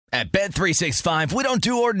At Bet365, we don't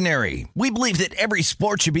do ordinary. We believe that every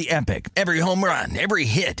sport should be epic. Every home run, every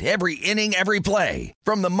hit, every inning, every play.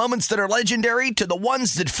 From the moments that are legendary to the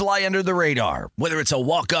ones that fly under the radar. Whether it's a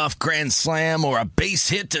walk-off grand slam or a base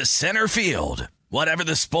hit to center field. Whatever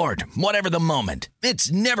the sport, whatever the moment.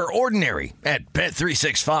 It's never ordinary at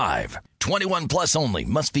Bet365. 21 plus only.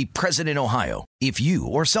 Must be present in Ohio. If you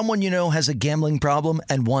or someone you know has a gambling problem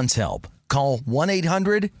and wants help, call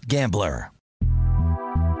 1-800-GAMBLER.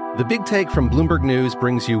 The Big Take from Bloomberg News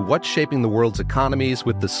brings you what's shaping the world's economies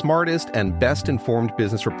with the smartest and best-informed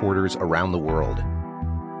business reporters around the world.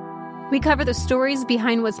 We cover the stories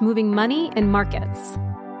behind what's moving money and markets,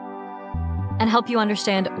 and help you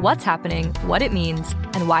understand what's happening, what it means,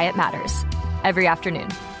 and why it matters every afternoon.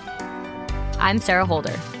 I'm Sarah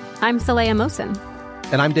Holder. I'm Saleha Mohsin.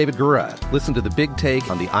 And I'm David Gura. Listen to The Big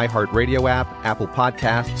Take on the iHeartRadio app, Apple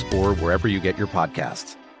Podcasts, or wherever you get your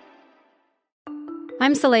podcasts.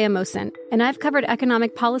 I'm Saleha Mohsin, and I've covered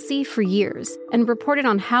economic policy for years and reported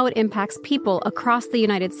on how it impacts people across the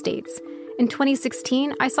United States. In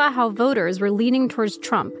 2016, I saw how voters were leaning towards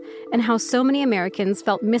Trump and how so many Americans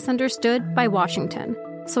felt misunderstood by Washington.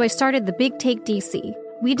 So I started The Big Take DC.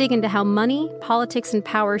 We dig into how money, politics, and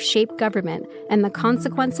power shape government and the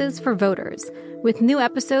consequences for voters. With new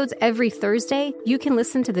episodes every Thursday, you can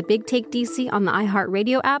listen to The Big Take DC on the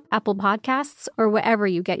iHeartRadio app, Apple Podcasts, or wherever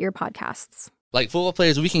you get your podcasts. Like football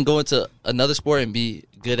players, we can go into another sport and be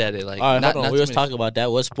good at it. Like, all right, hold on. We was talking about that.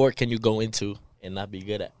 What sport can you go into and not be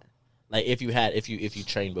good at? Like if you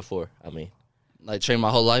trained before, I mean, like train my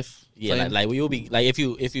whole life. Yeah, like you'll be like if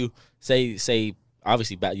you say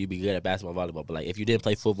obviously you'd be good at basketball, volleyball, but like if you didn't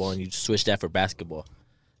play football and you switched that for basketball,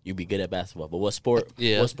 you'd be good at basketball. But what sport?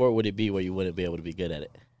 Yeah. What sport would it be where you wouldn't be able to be good at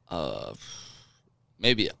it?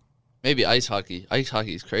 Maybe ice hockey. Ice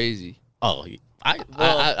hockey is crazy. Oh. Hold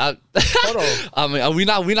on. I mean, we're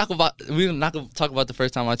not gonna talk about the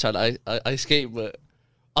first time I tried to ice skate, but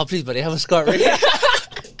please, buddy, have a scar right here.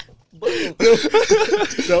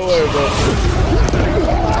 Don't worry, bro.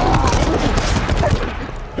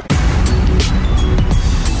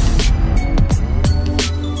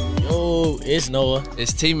 Yo, it's Noah.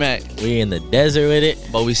 It's T-Mac. We in the desert with it,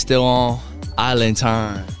 but we still on island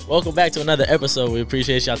time. Welcome back to another episode. We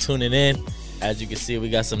appreciate y'all tuning in. As you can see, we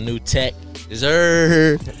got some new tech.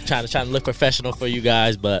 Trying to look professional for you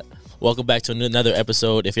guys, but welcome back to another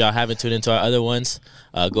episode. If y'all haven't tuned into our other ones,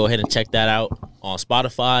 go ahead and check that out on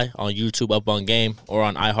Spotify, on YouTube, Up On Game, or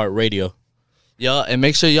on iHeartRadio. Yeah, and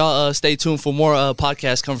make sure y'all stay tuned for more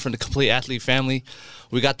podcasts coming from the Complete Athlete family.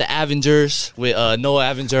 We got the Avengers with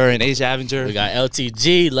Noah Avenger and Asia Avenger. We got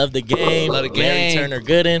LTG, Love the Game, Love the Game. Larry Turner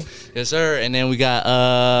Gooden. Yes, sir. And then we got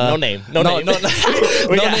no name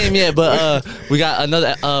yet, but we got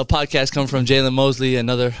another podcast coming from Jalen Mosley,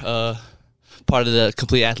 another part of the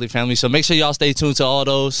Complete Athlete family. So make sure y'all stay tuned to all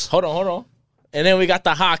those. Hold on. And then we got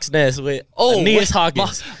the Hawks Nest with Aeneas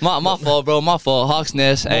Hawkins. My fault, bro. My fault. Hawks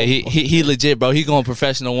Nest. Hey, he legit, bro. He going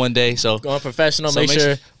professional one day. So going professional. Make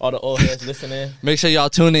sure all the old heads listening. Make sure y'all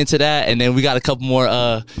tune into that. And then we got a couple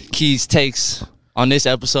more keys takes on this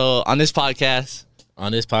episode, on this podcast.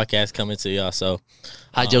 On this podcast coming to y'all. So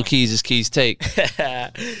hide your keys is keys take.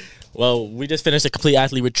 Well, we just finished a Complete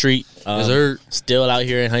Athlete retreat. Still out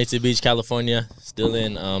here in Huntington Beach, California. Still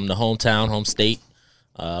in the home state.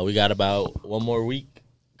 We got about one more week.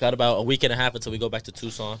 Got about a week and a half until we go back to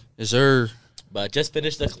Tucson. Yes, sir. But just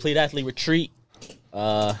finished the Complete Athlete retreat.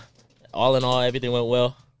 All in all, everything went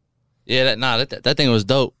well. Yeah, that thing was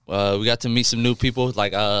dope. We got to meet some new people,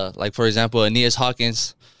 like for example, Aeneas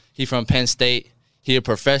Hawkins. He from Penn State. He a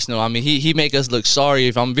professional. I mean, he make us look sorry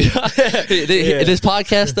if I'm being this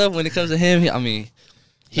podcast stuff when it comes to him.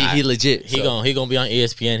 He legit. He gonna be on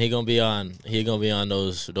ESPN. He gonna be on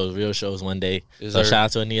those real shows one day. So shout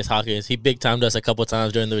out to Aeneas Hawkins. He big timed us a couple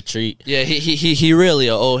times during the retreat. Yeah, he really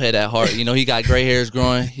an old head at heart. You know, he got gray hairs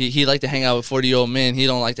growing. He like to hang out with 40-year-old men. He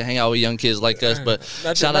don't like to hang out with young kids like us. But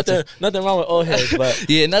nothing wrong with old heads. But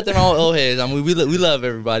yeah, nothing wrong with old heads. I mean, we love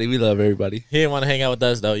everybody. We love everybody. He didn't want to hang out with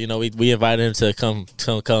us though. You know, we invited him to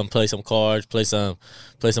come play some cards, play some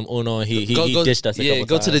Uno, and he ditched us a couple times.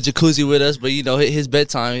 Go to the jacuzzi with us, but you know his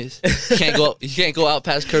bedtime is you can't go out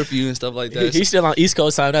past curfew and stuff like that. He's still on East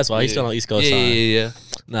Coast time. That's why he's still on East Coast time. Yeah.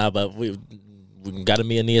 Nah, but we got to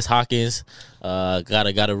meet Aeneas Hawkins.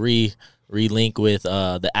 Gotta re-link with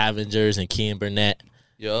the Avengers and Kean Burnett.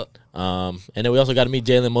 Yup. And then we also got to meet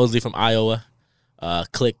Jalen Mosley from Iowa.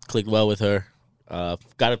 Clicked well with her.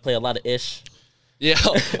 Got to play a lot of Ish. Yeah.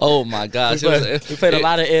 Oh my gosh. We played a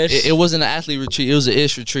lot of Ish. It wasn't an athlete retreat. It was an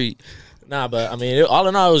Ish retreat. Nah, but I mean, all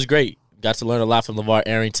in all, it was great. Got to learn a lot from LeVar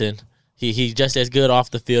Arrington. He's just as good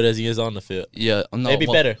off the field as he is on the field. Yeah, no, Maybe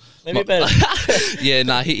better. Yeah,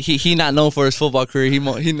 nah, he not known for his football career.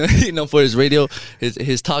 He known for his radio,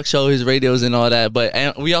 his talk show, his radios, and all that. But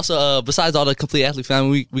and we also, besides all the Complete Athlete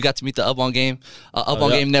family, we got to meet the Up On Game,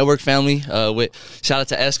 Game Network family. With shout out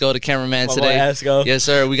to Esco, the cameraman today. Esco. Yes,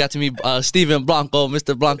 sir. We got to meet Steven Blanco,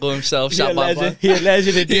 Mr. Blanco himself. He a legend. He a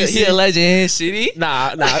legend in DC. He a legend in his city.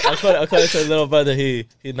 Nah. According to his little brother, he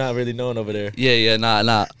not really known over there. Yeah,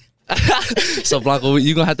 nah. So Blanco,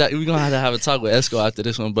 we gonna have to have a talk with Esco after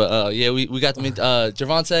this one. But yeah, we got to meet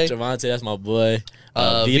Javante. Javante, that's my boy.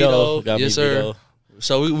 Vito, yes sir. Vito.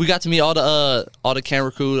 So we got to meet all the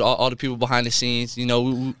camera crew, all the people behind the scenes. You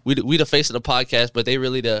know, we the face of the podcast, but they're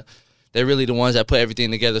really the ones that put everything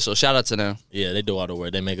together. So shout out to them. Yeah, they do all the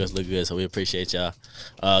work. They make us look good, so we appreciate y'all.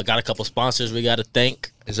 Got a couple sponsors we got to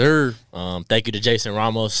thank. Yes, sir. Thank you to Jason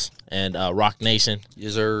Ramos and Rock Nation.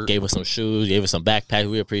 Yes, sir. Gave us some shoes, gave us some backpacks.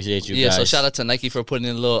 We appreciate you guys. Yeah, so shout out to Nike for putting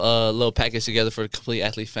in a little package together for the Complete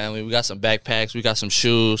Athlete family. We got some backpacks, we got some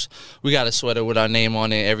shoes, we got a sweater with our name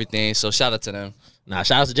on it, everything. So shout out to them. Nah,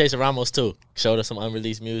 shout out to Jason Ramos too. Showed us some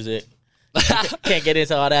unreleased music. Can't get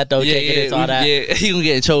into all that though. Can't get into all that. Yeah, he gonna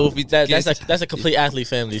get in trouble. That's a Complete Athlete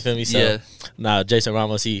family. You feel me? So, yeah. Nah, Jason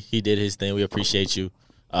Ramos, he did his thing. We appreciate you.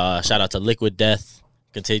 Shout out to Liquid Death.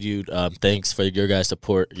 Continued thanks for your guys'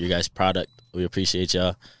 support, your guys' product. We appreciate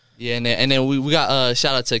y'all. Yeah, and then we got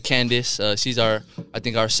shout out to Candace. She's our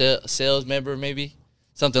sales member, maybe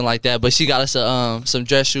something like that. But she got us some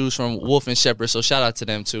dress shoes from Wolf and Shepherd. So shout out to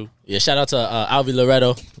them too. Yeah, shout out to Alvi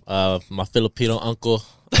Loretto, my Filipino uncle.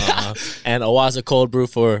 And Owaza Cold Brew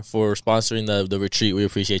for sponsoring the retreat. We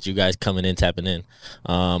appreciate you guys coming in, tapping in.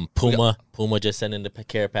 Puma just sending the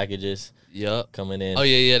care packages. Yup. Coming in. Oh,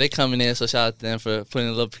 yeah, they coming in. So shout out to them for putting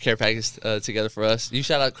a little care package together for us. You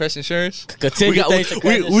shout out Crest Insurance? We got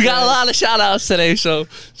a lot of shout outs today. So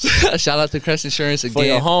shout out to Crest Insurance again. For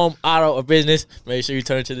your home, auto, or business, make sure you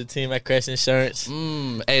turn to the team at Crest Insurance.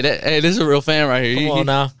 Hey, this is a real fan right here.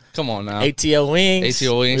 Come on now. ATL Wings.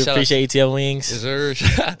 We appreciate ATL Wings. Yes, sir.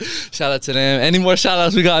 Shout out to them. Any more shout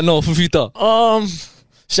outs we got? No, Fufito.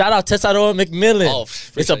 Shout out Tesaroa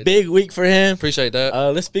McMillan. It's a big week for him. Appreciate that.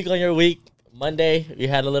 Let's speak on your week. Monday, you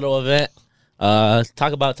had a little event.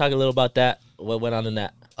 Talk a little about that. What went on in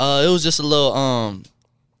that? It was just a little.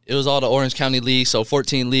 It was all the Orange County leagues, so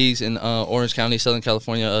 14 leagues in Orange County, Southern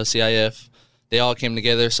California, CIF. They all came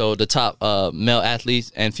together. So the top male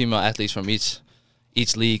athletes and female athletes from each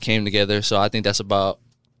league came together. So I think that's about.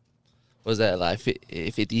 What was that, like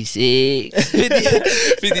 56?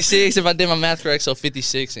 56, if I did my math correct. So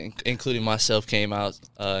 56, including myself, came out,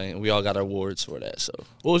 and we all got our awards for that. So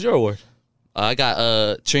what was your award? I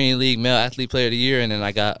got Trinity League Male Athlete Player of the Year, and then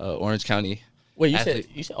I got Orange County. Wait,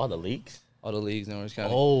 you said all the leagues? All the leagues in Orange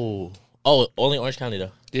County. Oh, only Orange County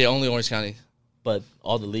though. Yeah, only Orange County. But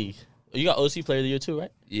all the leagues. You got OC Player of the Year too,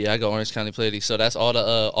 right? Yeah, I got Orange County Player of the Year. So that's all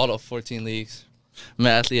the 14 leagues.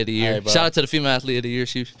 Male Athlete of the Year. Right, shout out to the Female Athlete of the Year.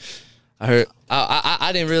 I heard.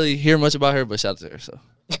 I didn't really hear much about her, but shout out to her. So.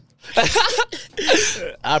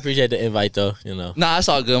 I appreciate the invite though, you know. Nah, it's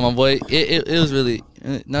all good, my boy. It was really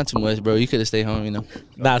not too much, bro. You could have stayed home, you know.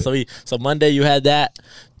 Nah, so Monday you had that.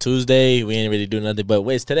 Tuesday we ain't really do nothing. But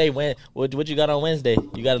wait, today what you got on Wednesday?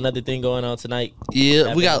 You got another thing going on tonight?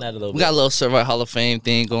 Yeah, we got a little Servite Hall of Fame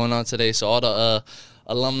thing going on today. So all the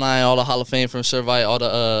alumni, all the Hall of Fame from Servite, all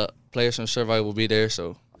the players from Servite will be there.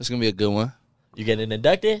 So it's gonna be a good one. You getting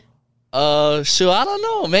inducted? Sure, I don't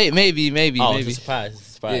know. Maybe. Oh, it's a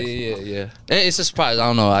surprise. Yeah. It's a surprise. I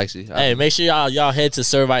don't know, actually. Hey, make sure y'all head to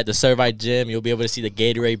Servite, the Servite gym. You'll be able to see the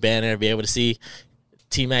Gatorade banner, be able to see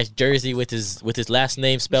T-Mac's jersey with his last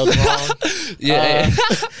name spelled wrong. Yeah.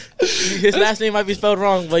 His last name might be spelled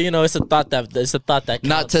wrong, but you know, it's a thought that counts.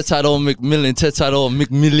 Not Tetado McMillan, Tetado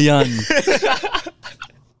McMillian.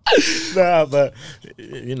 Nah, but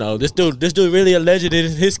you know, this dude really a legend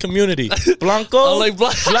in his community. Blanco, unlike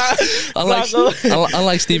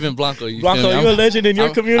Steven Blanco. You a legend in your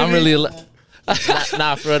community. I'm really.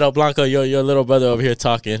 Nah, Fredo Blanco, your little brother over here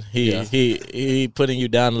talking. He putting you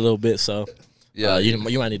down a little bit, so. Yeah, you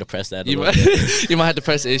might need to press that. You might have to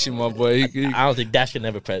press the issue, my boy. I don't think Dash can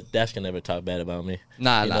never talk bad about me.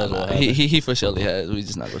 Nah. He for surely has. We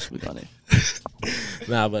just not gonna speak on it.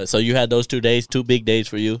 Nah, but so you had those 2 days, 2 big days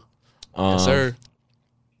for you. Yes, sir.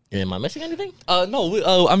 Am I missing anything? No. We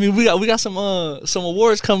got some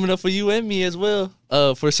awards coming up for you and me as well.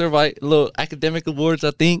 For Servite, little academic awards,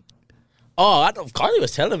 I think. Oh, I don't. Carly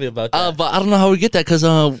was telling me about that. But I don't know how we get that because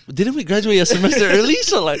didn't we graduate a semester early?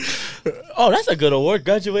 So like, oh, that's a good award,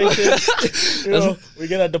 graduation. We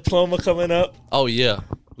get a diploma coming up. Oh yeah,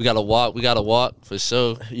 we got to walk. We got to walk for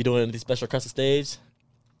sure. You doing the special across the stage?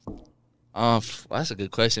 That's a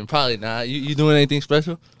good question. Probably not. You doing anything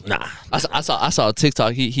special? Nah. I saw a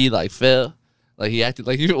TikTok. He like fell, like he acted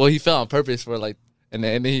like he fell on purpose for like, and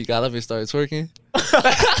then he got up and started twerking.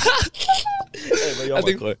 Hey, bro, I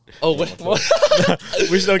think. Oh, what?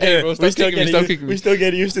 we still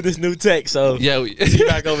getting used to this new tech. So Yeah,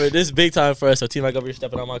 T-Mac over. This is big time for us. So T-Mac over here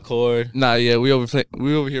stepping on my cord. Nah, yeah, we over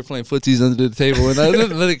here playing footsies under the table, and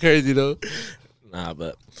that's nothing crazy though. Nah,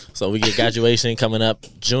 but so we get graduation coming up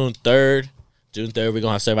June 3rd. June 3rd, we're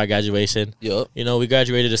gonna have certified graduation. Yup. You know, we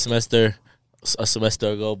graduated a semester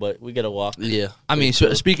ago, but we get a walk. Yeah. I mean,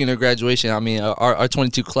 speaking of graduation, I mean, our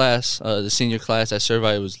 22 class, the senior class at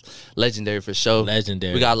Certified was legendary for sure.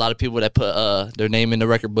 Legendary. We got a lot of people that put their name in the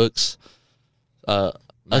record books.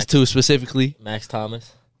 Us two specifically. Max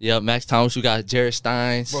Thomas. Yeah, Max Thomas. We got Jared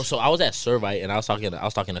Steins. Bro, so I was at Servite and I was talking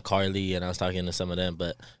to Carly and I was talking to some of them,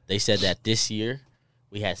 but they said that this year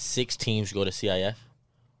we had 6 teams go to CIF,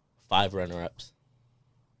 5 runner-ups.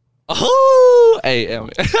 Oh, hey,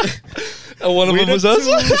 one of them was us.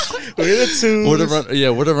 We're the two. We're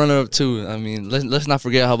the runner-up too. I mean, let's not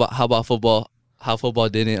forget how about football. How football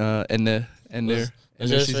did it in their season.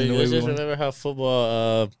 Let's just remember how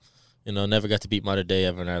football, never got to beat Mater Dei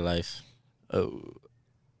ever in our life. Oh.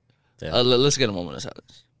 Let's get a moment of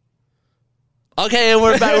silence. Okay, and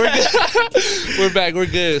we're back. We're good. We're back. We're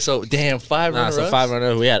good. So, damn, 5 runners. So 5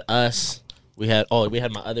 runners. We had us. We had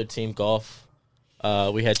my other team, golf.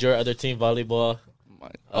 We had your other team, volleyball.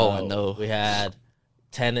 I know. We had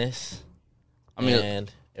tennis.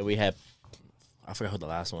 And we had, I forgot who the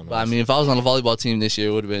last one was. But I mean, if I was on the volleyball team this year,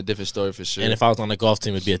 it would have been a different story for sure. And if I was on the golf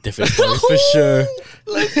team, it'd be a different story for sure.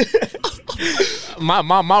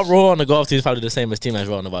 My role on the golf team is probably the same as T-Mac's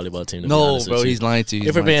role on the volleyball team. No, bro, he's lying to you.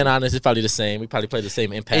 If we're being honest, it's probably the same. We probably play the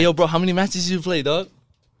same impact. Hey, yo, bro, how many matches did you play, dog?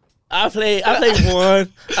 I played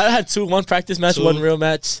one. I had 2, 1 practice match, 1 real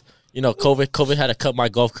match. You know, COVID had to cut my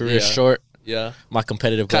golf career short. Yeah. My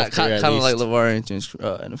competitive golf career, kind of like LeVar Arrington's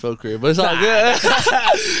NFL career, but it's all good.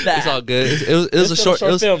 It's all good. It was a short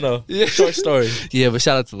film, though. Yeah. Short story. Yeah, but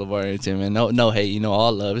shout out to LeVar Arrington, man. No hate,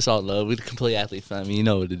 all love. It's all love. We're the complete athlete family. You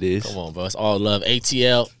know what it is. Come on, bro. It's all love.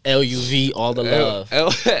 ATL, LUV, all the love.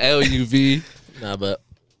 LUV. Nah, but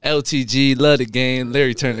LTG, love the game.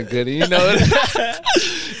 Larry Turner Goody. You know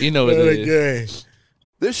what? You know what it is.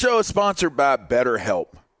 This show is sponsored by BetterHelp.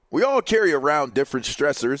 We all carry around different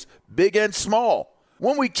stressors, big and small.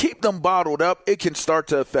 When we keep them bottled up, it can start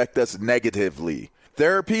to affect us negatively.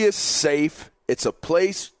 Therapy is safe. It's a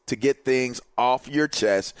place to get things off your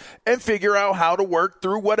chest and figure out how to work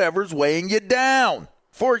through whatever's weighing you down.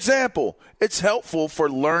 For example, it's helpful for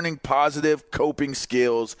learning positive coping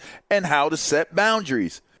skills and how to set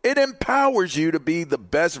boundaries. It empowers you to be the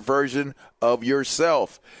best version of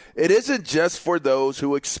yourself. It isn't just for those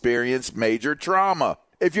who experience major trauma.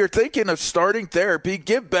 If you're thinking of starting therapy,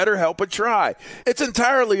 give BetterHelp a try. It's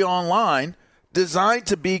entirely online, designed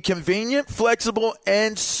to be convenient, flexible,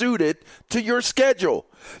 and suited to your schedule.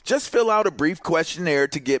 Just fill out a brief questionnaire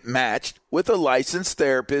to get matched with a licensed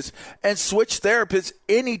therapist and switch therapists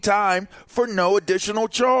anytime for no additional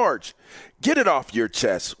charge. Get it off your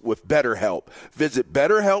chest with BetterHelp. Visit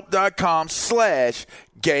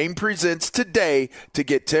BetterHelp.com/GamePresents today to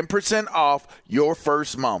get 10% off your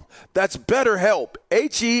first month. That's BetterHelp,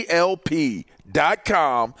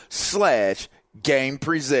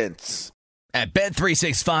 HELP.com/GamePresents. At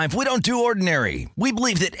Bet365, we don't do ordinary. We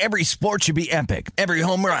believe that every sport should be epic. Every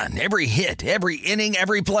home run, every hit, every inning,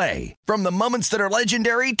 every play. From the moments that are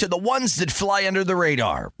legendary to the ones that fly under the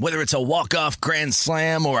radar. Whether it's a walk-off grand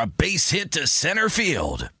slam or a base hit to center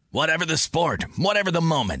field. Whatever the sport, whatever the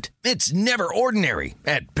moment. It's never ordinary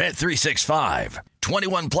at Bet365.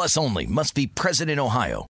 21 plus only. Must be present in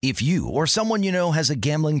Ohio. If you or someone you know has a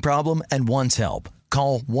gambling problem and wants help,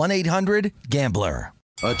 call 1-800-GAMBLER.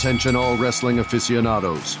 Attention all wrestling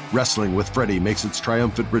aficionados. Wrestling with Freddie makes its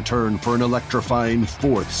triumphant return for an electrifying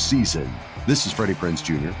 4th season. This is Freddie Prinze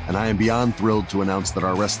Jr., and I am beyond thrilled to announce that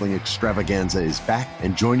our wrestling extravaganza is back,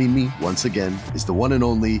 and joining me once again is the one and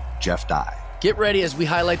only Jeff Dye. Get ready as we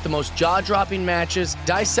highlight the most jaw-dropping matches,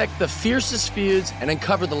 dissect the fiercest feuds, and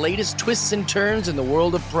uncover the latest twists and turns in the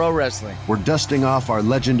world of pro wrestling. We're dusting off our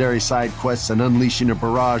legendary side quests and unleashing a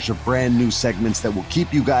barrage of brand new segments that will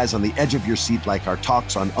keep you guys on the edge of your seat like our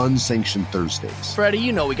talks on Unsanctioned Thursdays. Freddie,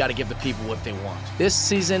 you know we got to give the people what they want. This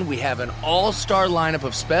season, we have an all-star lineup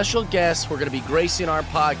of special guests who are going to be gracing our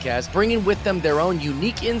podcast, bringing with them their own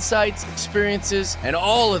unique insights, experiences, and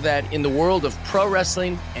all of that in the world of pro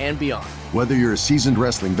wrestling and beyond. Whether you're a seasoned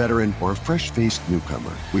wrestling veteran or a fresh-faced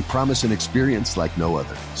newcomer, we promise an experience like no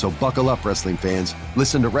other. So buckle up, wrestling fans.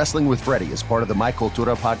 Listen to Wrestling with Freddie as part of the My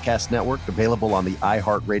Cultura Podcast Network, available on the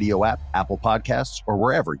iHeartRadio app, Apple Podcasts, or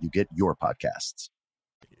wherever you get your podcasts.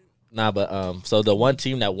 Nah, but so the one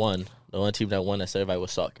team that won that survey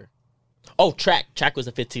was soccer. Oh, track. Track was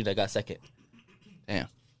the 15 that got second. Damn.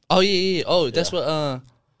 Oh, yeah. Oh, that's what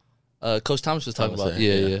Coach Thomas was talking about.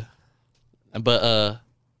 Yeah. But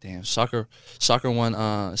damn, soccer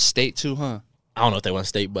won state too, huh? I don't know if they won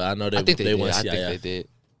state, but I know they won. I think they did.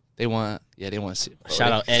 They won. Yeah, they won.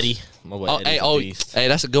 Shout out Eddie. My boy Eddie. Hey,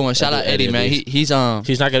 that's a good one. Shout out Eddie, man. He's not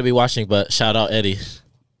gonna be watching, but shout out Eddie.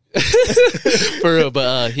 For real,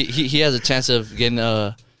 but he has a chance of getting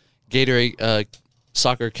Gatorade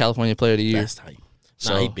Soccer California Player of the Year. That's tight.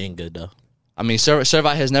 So he been good though. I mean,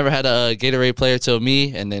 Servite has never had a Gatorade player till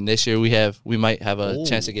me, and then this year we might have a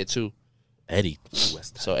chance to get 2. Eddie.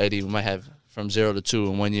 So Eddie, we might have from 0 to 2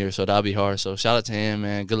 in 1 year, so that'll be hard. So shout out to him,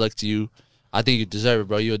 man. Good luck to you. I think you deserve it,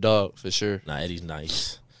 bro. You a dog for sure. Nah, Eddie's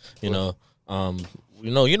nice. You know,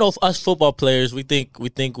 us football players, we think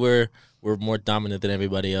we're more dominant than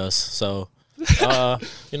everybody else. So,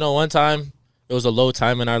 one time it was a low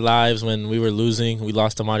time in our lives when we were losing. We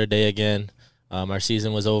lost to Mater Dei again. Our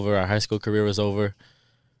season was over. Our high school career was over,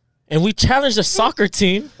 and we challenged a soccer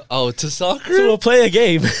team. Oh, to soccer? To play a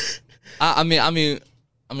game. I mean,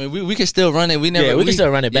 we can still run it. We can still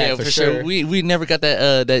run it back for sure. We never got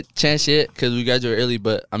that chance yet because we graduated early.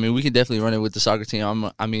 But I mean, we can definitely run it with the soccer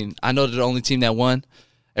team. I know they're the only team that won.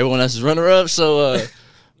 Everyone else is runner up. So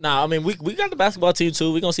nah, I mean, we got the basketball team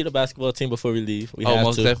too. We're gonna see the basketball team before we leave.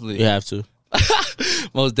 Definitely. We have to.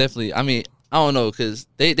 Most definitely. I mean, I don't know because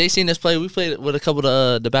they seen us play. We played with a couple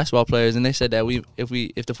of the basketball players, and they said that if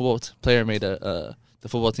the football player made the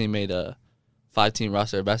football team made a 5-team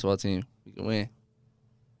roster basketball team, we can win.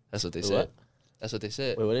 That's what they said. What? That's what they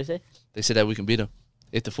said. Wait, what did they say? They said that we can beat them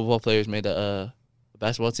if the football players made a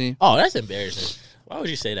basketball team. Oh, that's embarrassing. Why would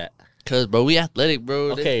you say that? Cause bro, we athletic,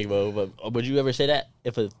 bro. Okay, bro, but would you ever say that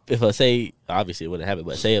if a say obviously it wouldn't happen,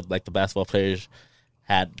 but say like the basketball players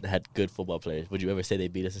had good football players, would you ever say they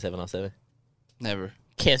beat us in 7-on-7? Never.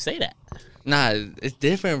 Can't say that. Nah, it's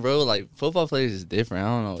different, bro. Like football players is different. I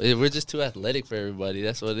don't know. We're just too athletic for everybody.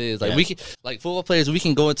 That's what it is. Like we can, like football players, we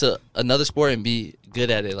can go into another sport and be good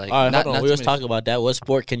at it. Like, all right, hold on. We was talking about that. What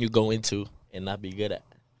sport can you go into and not be good at?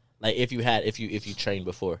 Like if you trained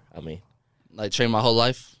before. I mean, like train my whole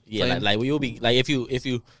life. Yeah, like you'll be like if you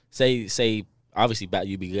say obviously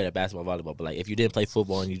you'd be good at basketball, volleyball, but like if you didn't play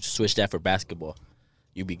football and you switched that for basketball,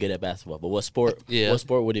 you'd be good at basketball. But what sport? Yeah. What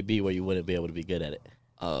sport would it be where you wouldn't be able to be good at it?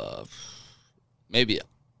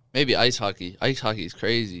 Maybe ice hockey. Ice hockey is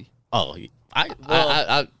crazy. Oh, hold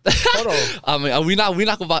on. I mean, we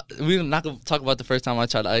not gonna talk about the first time I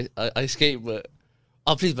tried to ice skate, but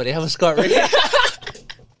please, buddy, have a scar right here.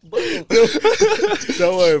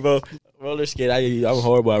 Don't worry, bro. Roller skate. I'm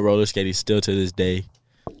horrible at roller skating still to this day.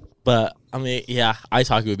 But I mean, yeah, ice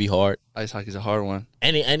hockey would be hard. Ice hockey is a hard one.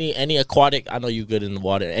 Any aquatic. I know you good in the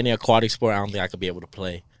water. Any aquatic sport, I don't think I could be able to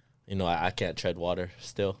play. You know, I can't tread water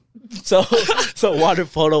still. So water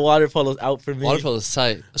polo's out for me. Water polo's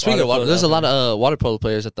tight. Speaking of water, there's a lot of water polo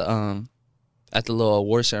players at the little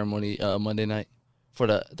award ceremony Monday night for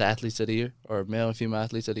the athletes of the year, or male and female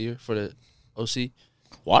athletes of the year for the OC.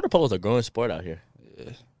 Water polo is a growing sport out here.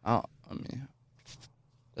 Yeah. I mean,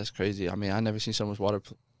 that's crazy. I mean, I never seen so much water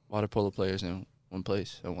polo players in one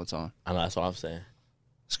place at one time. I know, that's what I'm saying.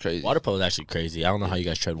 It's crazy. Water polo is actually crazy. I don't know how you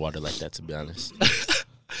guys tread water like that, to be honest.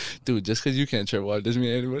 Dude, just because you can't tread water doesn't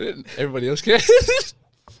mean everybody else can.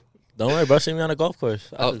 Don't worry, bro. See me on a golf course.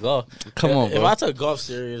 I could golf. Come on, bro. If I took golf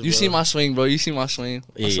serious, you see my swing, bro. You see my swing.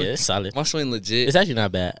 Yeah, it's solid. My swing legit. It's actually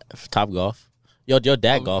not bad. Top golf. Your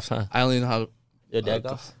dad golfs, huh? I only know how. Your dad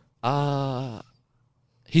golfs?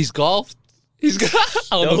 He's golfed. I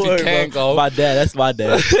don't know if he can golf. That's my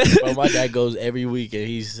dad. Bro, my dad goes every week and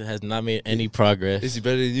has not made any progress. Is he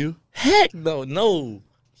better than you? Heck no.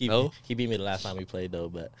 He beat me the last time we played though,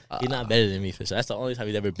 but he's not better than me for sure. That's the only time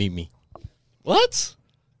he's ever beat me. What?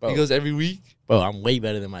 Bro, he goes every week? Bro, I'm way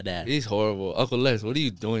better than my dad. He's horrible. Uncle Les, what are you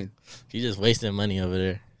doing? He's just wasting money over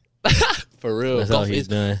there. For real. That's all he's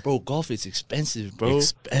doing. Bro, golf is expensive, bro.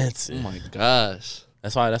 Expensive. Oh my gosh.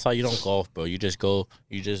 That's why you don't golf, bro. That's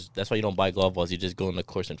why you don't buy golf balls. You just go on the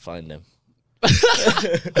course and find them. That's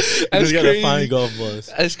just gotta crazy. Find golf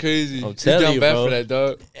balls. That's crazy. I'm telling you, down bad bro. for that,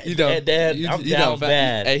 dog. You down, Dad, I'm down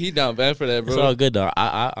bad. Hey, he down bad for that, bro. It's all good though.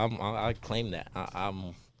 I claim that.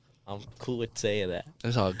 I'm I'm cool with saying that.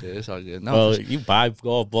 It's all good. It's all good. No, Bro, you buy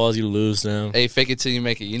golf balls, you lose them. Hey, fake it till you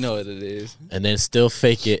make it. You know what it is. And then still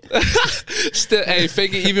fake it. Hey,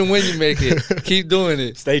 fake it even when you make it. Keep doing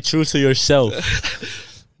it. Stay true to yourself.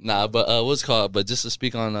 Nah, but what's called? But just to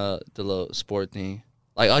speak on the little sport thing,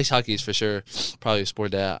 like ice hockey is for sure probably a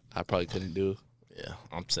sport that I probably couldn't do. Yeah,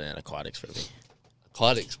 I'm saying aquatics for me.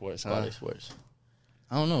 Aquatic sports, huh? Aquatic sports.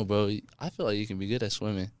 I don't know, bro. I feel like you can be good at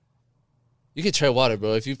swimming. You can tread water,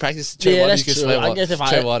 bro. If you practice tread water, you can true. tread I guess if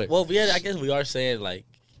tread water. Well, yeah, I guess we are saying like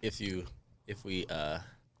if we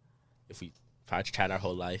tried our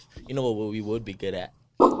whole life, you know what we would be good at?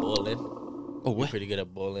 Bowling. Oh, we're pretty good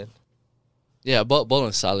at bowling. Yeah,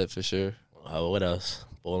 bowling's solid for sure. What else?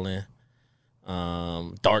 Bowling.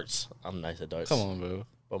 Darts. I'm nice at darts. Come on, bro.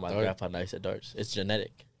 But my grandpa nice at darts. It's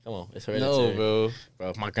genetic. Come on, it's hereditary. No, bro. Bro,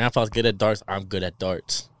 if my grandpa's good at darts, I'm good at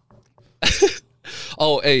darts.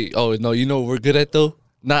 Oh, hey. Oh, no, you know what we're good at, though?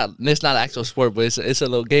 It's not an actual sport, but it's a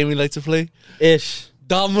little game we like to play. Ish.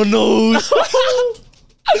 Dominoes.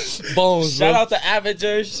 Bones, Shout bro. out to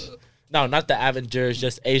Avengers. No, not the Avengers,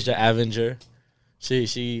 just Asia Avenger.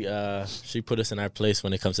 She put us in our place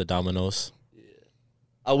when it comes to dominoes.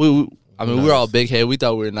 We're all big head. We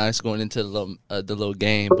thought we were nice going into the little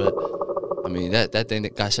game, but I mean that thing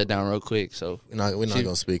that got shut down real quick. So we're not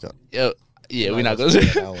gonna speak on. Yeah, we're not gonna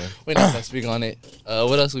speak on it.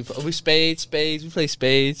 What else? We spades. We play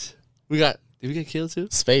spades. Did we get killed too?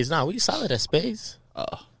 Spades? Nah, we solid at spades. I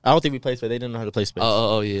don't think we play spades. They didn't know how to play spades.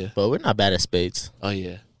 Oh yeah. But we're not bad at spades. Oh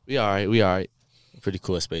yeah. We all right. We're pretty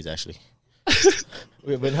cool at spades actually.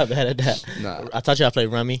 We're not bad at that. Nah. I taught you how to play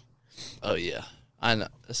rummy. Oh yeah. I know.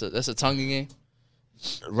 That's a tonguing game.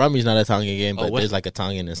 Rummy's not a tonguing game, but what? there's like a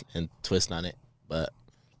tongue and twist on it. But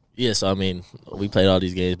yeah, so I mean, we played all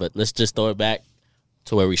these games, but let's just throw it back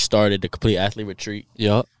to where we started, the complete athlete retreat.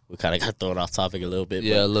 Yeah. We kind of got thrown off topic a little bit.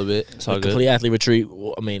 Yeah, a little bit. It's all the good. Complete athlete retreat.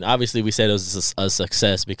 I mean, obviously, we said it was a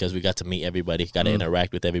success because we got to meet everybody, got to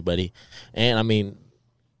interact with everybody, and I mean,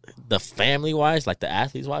 the family wise, like the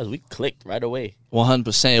athletes wise, we clicked right away.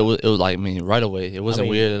 100%. It was like right away. It wasn't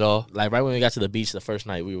weird at all. Like right when we got to the beach the first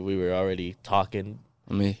night, we were already talking.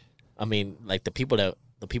 I mean, like the people that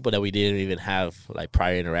we didn't even have like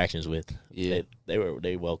prior interactions with. Yeah,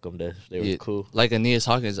 they welcomed us. They were cool. Like Aeneas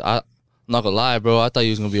Hawkins, I'm not gonna lie, bro. I thought he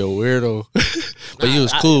was gonna be a weirdo, but he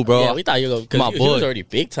was cool, bro. Yeah, we thought you were gonna. He was already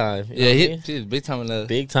big time. He was big time in the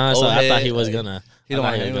big time. So I thought he was gonna. He don't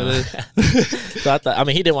want to hang with us. So I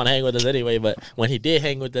mean, he didn't want to hang with us anyway. But when he did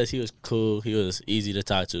hang with us, he was cool. He was easy to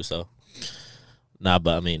talk to. So, but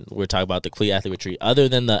I mean, we're talking about the complete athlete retreat. Other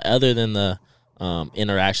than the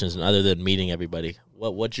interactions and other than meeting everybody,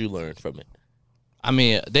 what you learned from it? I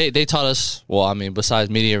mean, they taught us. Well, I mean, besides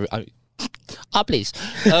meeting, please.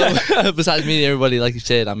 Besides meeting everybody, like you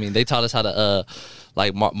said, I mean, they taught us how to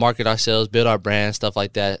like market ourselves, build our brand, stuff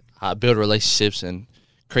like that, build relationships, and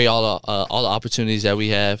create all the opportunities that we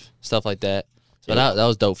have, stuff like that. So that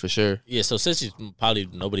was dope for sure. Yeah. So since probably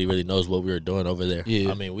nobody really knows what we were doing over there.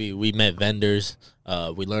 Yeah. I mean, we met vendors.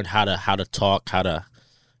 We learned how to talk, how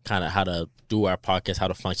to do our podcast, how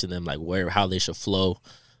to function them, like how they should flow,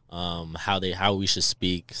 how we should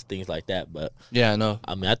speak, things like that. But yeah, I know.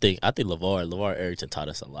 I mean, I think LeVar Arrington taught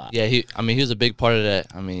us a lot. Yeah, he was a big part of that.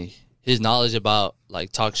 I mean, his knowledge about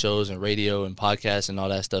like talk shows and radio and podcasts and all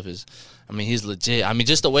that stuff is, I mean, he's legit. I mean,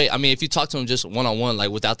 just the way, I mean, if you talk to him just one-on-one, like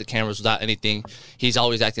without the cameras, without anything, he's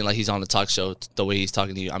always acting like he's on the talk show the way he's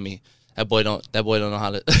talking to you. I mean, that boy don't know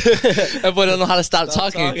how to that boy don't know how to stop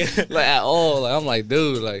talking like at all. Like I'm like,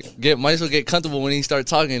 dude, like might as well get comfortable when he start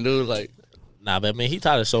talking, dude. Like, nah, but I mean, he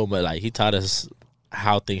taught us so much. Like he taught us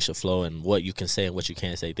how things should flow and what you can say and what you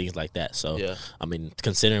can't say, things like that. So, yeah. I mean,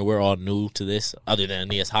 considering we're all new to this, other than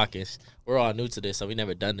Aeneas Hawkins, we're all new to this, so we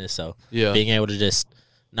never done this. So, yeah, being able to just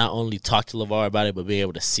not only talk to LeVar about it, but being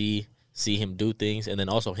able to see him do things, and then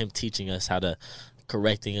also him teaching us how to,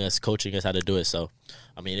 correcting us, coaching us how to do it. So,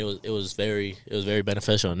 I mean, it was very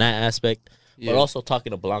beneficial in that aspect. Yeah. But also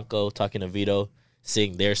talking to Blanco, talking to Vito,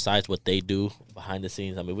 seeing their sides, what they do behind the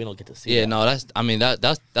scenes. I mean, we don't get to see. Yeah, that.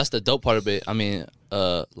 no, that's the dope part of it. I mean,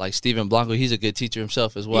 like Steven Blanco, he's a good teacher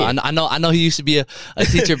himself as well. Yeah. I know he used to be a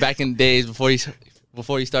teacher back in the days before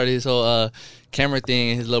he started his whole camera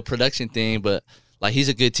thing, his little production thing. But like, he's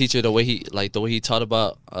a good teacher. The way he taught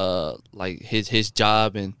about like his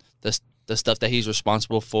job and the stuff that he's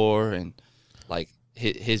responsible for, and like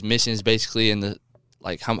his missions basically, and the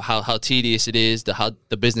like how tedious it is,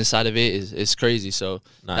 the business side of it is crazy. So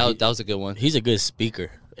that was a good one. He's a good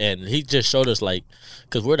speaker. And he just showed us, like,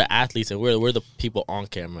 because we're the athletes and we're the people on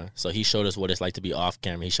camera. So he showed us what it's like to be off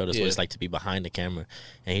camera. He showed us what it's like to be behind the camera,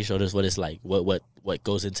 and he showed us what it's like, what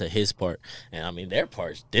goes into his part. And I mean, their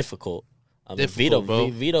part's difficult. I mean,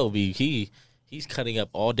 Vito, he's cutting up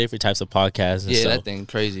all different types of podcasts. And that thing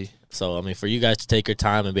crazy. So I mean, for you guys to take your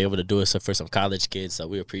time and be able to do it for some college kids, so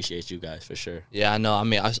we appreciate you guys for sure. Yeah, I know. I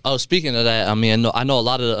mean, speaking of that, I mean, I know a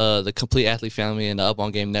lot of the Complete Athlete family and the Up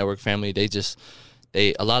on Game Network family.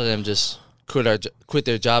 A lot of them just quit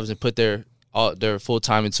their jobs and put their full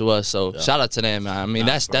time into us. So shout out to them, man. I mean,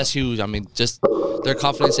 that's huge. I mean, just their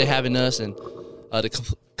confidence they have in us, and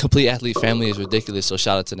the Complete Athlete family is ridiculous. So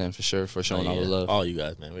shout out to them for sure for showing all the love. All you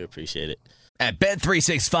guys, man, we appreciate it. At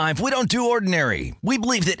Bet365, we don't do ordinary. We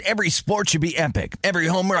believe that every sport should be epic. Every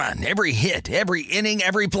home run, every hit, every inning,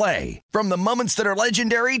 every play. From the moments that are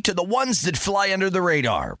legendary to the ones that fly under the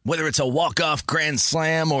radar. Whether it's a walk-off grand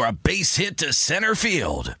slam or a base hit to center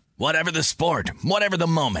field. Whatever the sport, whatever the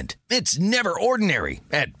moment. It's never ordinary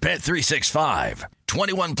at Bet365.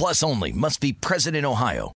 21 plus only. Must be present in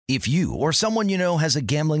Ohio. If you or someone you know has a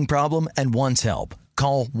gambling problem and wants help,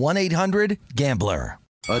 call 1-800-GAMBLER.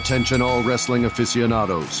 Attention all wrestling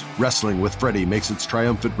aficionados. Wrestling with Freddie makes its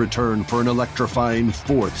triumphant return for an electrifying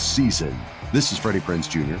 4th season. This is Freddie Prinze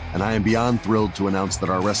Jr., and I am beyond thrilled to announce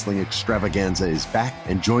that our wrestling extravaganza is back,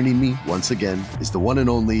 and joining me once again is the one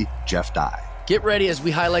and only Jeff Dye. Get ready as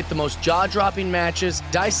we highlight the most jaw-dropping matches,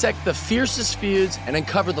 dissect the fiercest feuds, and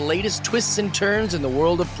uncover the latest twists and turns in the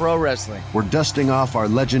world of pro wrestling. We're dusting off our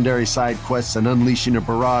legendary side quests and unleashing a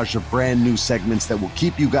barrage of brand new segments that will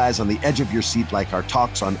keep you guys on the edge of your seat like our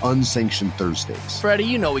talks on Unsanctioned Thursdays. Freddie,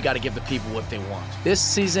 you know we got to give the people what they want. This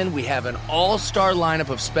season, we have an all-star lineup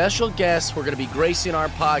of special guests who are going to be gracing our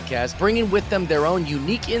podcast, bringing with them their own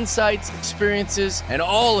unique insights, experiences, and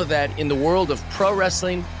all of that in the world of pro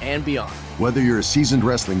wrestling and beyond. Whether you're a seasoned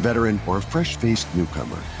wrestling veteran or a fresh-faced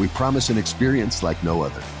newcomer, we promise an experience like no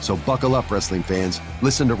other. So buckle up, wrestling fans.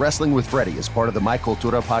 Listen to Wrestling with Freddie as part of the My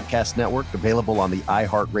Cultura Podcast Network, available on the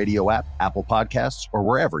iHeartRadio app, Apple Podcasts, or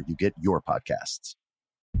wherever you get your podcasts.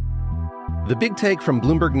 The Big Take from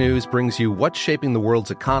Bloomberg News brings you what's shaping the world's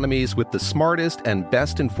economies with the smartest and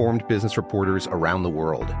best-informed business reporters around the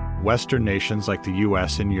world. Western nations like the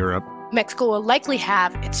U.S. and Europe. Mexico will likely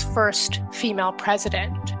have its first female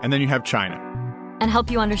president. And then you have China. And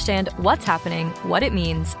help you understand what's happening, what it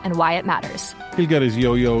means, and why it matters. He'll get his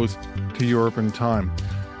yo-yos to Europe in time.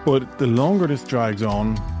 But the longer this drags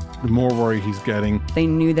on, the more worry he's getting. They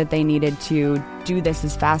knew that they needed to do this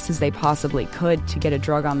as fast as they possibly could to get a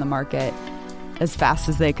drug on the market as fast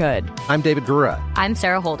as they could. I'm David Gura. I'm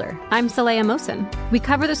Sarah Holder. I'm Saleha Mohsen. We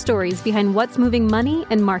cover the stories behind what's moving money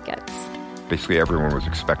and markets. Basically, everyone was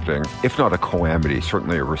expecting, if not a calamity,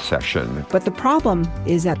 certainly a recession. But the problem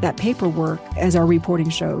is that paperwork, as our reporting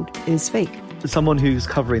showed, is fake. As someone who's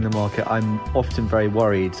covering the market, I'm often very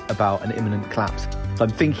worried about an imminent collapse. So I'm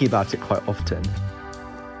thinking about it quite often.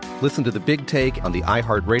 Listen to The Big Take on the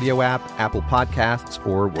iHeartRadio app, Apple Podcasts,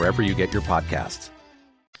 or wherever you get your podcasts.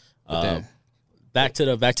 Back to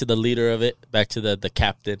the leader of it. Back to the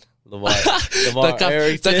captain. LeVar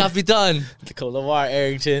Arrington. The Capitan. LeVar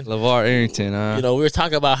Arrington. LeVar Arrington. You know, we were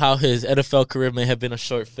talking about how his NFL career may have been a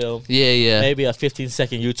short film. Yeah. Maybe a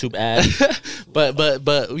 15-second YouTube ad.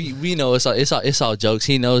 but we know it's all jokes.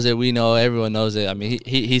 He knows it. We know. Everyone knows it. I mean,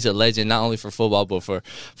 he's a legend not only for football but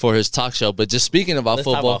for his talk show. But just speaking about Let's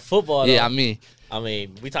football. Talk about football. Yeah, though. I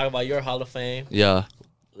mean, we talk about your Hall of Fame. Yeah.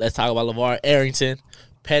 Let's talk about LeVar Arrington.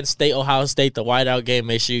 Penn State, Ohio State, the whiteout game.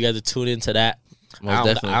 Make sure you guys tune into that.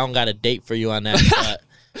 I don't got a date for you on that,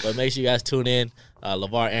 but make sure you guys tune in.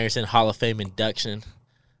 LeVar Arrington Hall of Fame induction.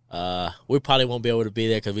 We probably won't be able to be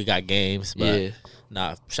there because we got games. But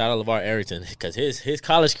shout out LeVar Arrington because his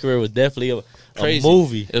college career was definitely a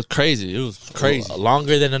movie. It was crazy. It was crazy.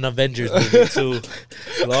 Longer than an Avengers movie too.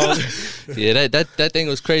 Yeah, that thing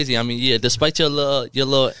was crazy. I mean, yeah, despite your little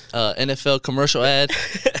NFL commercial ad,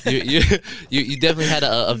 you definitely had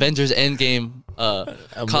a Avengers Endgame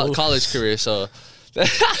college career. So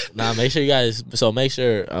make sure you guys. So make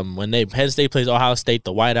sure when Penn State plays Ohio State,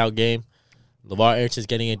 the whiteout game, LeVar Arrington's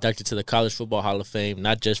getting inducted to the College Football Hall of Fame,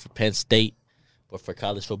 not just for Penn State, but for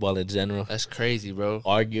college football in general. That's crazy, bro.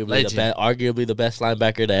 Arguably the best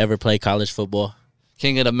linebacker to ever play college football.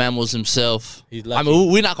 King of the Mammals himself. I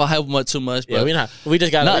mean, we're not gonna have him too much. But yeah, we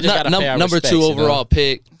just got number respects, 2 overall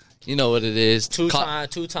pick. You know what it is. Two-time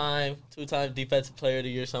defensive player of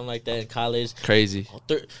the year, something like that in college. Crazy.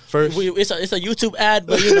 It's a YouTube ad,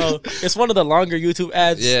 but you know it's one of the longer YouTube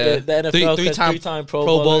ads. Yeah, the NFL three-time Pro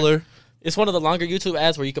Bowler. It's one of the longer YouTube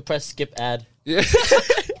ads where you can press skip ad. Yeah.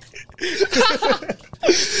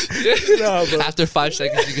 After 5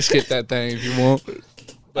 seconds, you can skip that thing if you want.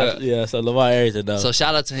 But yeah, so LeVar Arrington, though. So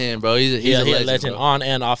shout out to him, bro. He's a legend bro. On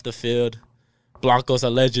and off the field. Blanco's a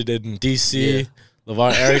legend in D.C. Yeah.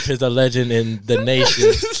 LeVar Arrington's a legend in the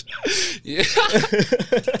nation. Yeah.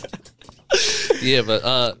 Yeah,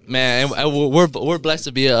 but man, we're blessed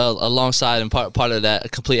to be alongside and part of that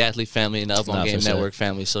complete athlete family and the Up On Game Network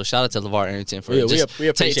family. So shout out to LeVar Arrington for we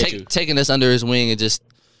appreciate you taking us under his wing and just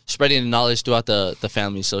spreading the knowledge throughout the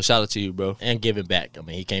family. So shout out to you, bro, and giving back. I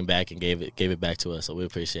mean, he came back and gave it back to us. So we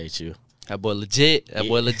appreciate you. That boy legit.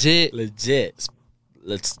 Legit.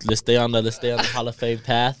 Let's stay on the Hall of Fame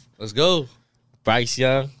path. Let's go. Bryce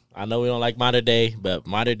Young. I know we don't like Mater Dei, but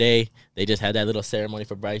Mater Dei, they just had that little ceremony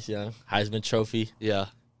for Bryce Young, Heisman Trophy. Yeah,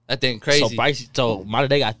 that thing crazy. So Mater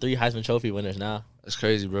Dei got 3 Heisman Trophy winners now. That's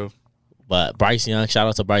crazy, bro. But Bryce Young, shout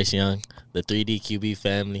out to Bryce Young, the 3D QB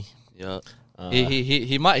family. Yeah,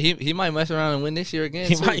 he might mess around and win this year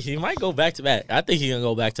again. He might go back to back. I think he's gonna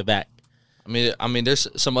go back to back. I mean, there's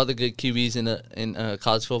some other good QBs in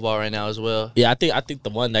college football right now as well. Yeah, I think the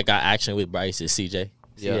one that got action with Bryce is CJ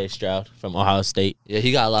Stroud from Ohio State. Yeah,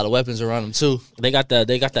 he got a lot of weapons around him too. They got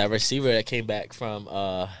that receiver that came back from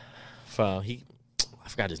I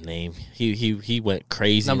forgot his name. He went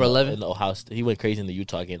crazy. Number 11 in the Ohio State. He went crazy in the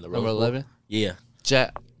Utah game. Number 11. Yeah,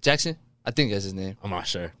 Jackson. I think that's his name. I'm not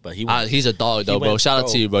sure, but he's a dog though, bro. Shout out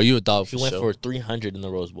to you, bro. You a dog. He went for 300 in the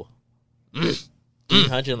Rose Bowl.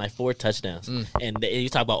 300 and like 4 touchdowns. And you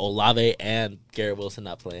talk about Olave and Garrett Wilson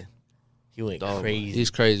not playing. He went crazy. He's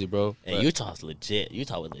crazy, bro. And Utah's legit.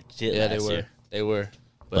 Utah was legit. Yeah, last year. They were.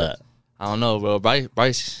 But I don't know, bro.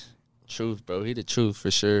 Bryce, truth, bro. He the truth for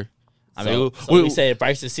sure. I mean, we say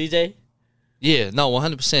Bryce and CJ. Yeah, no,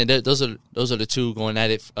 100%. Those are the two going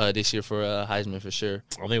at it this year for Heisman for sure.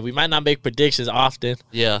 I mean, we might not make predictions often.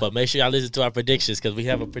 Yeah, but make sure y'all listen to our predictions because we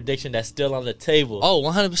have a prediction that's still on the table. Oh,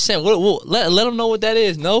 100%. Let them know what that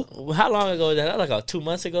is. No, how long ago was that? That was like 2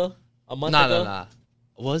 months ago. A month ago. Nah.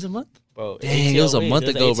 Was it a month? Bro, dang, it was a month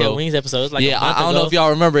ago, bro. ATL Wings episode. It was like I don't know if y'all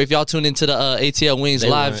remember. If y'all tuned into the ATL Wings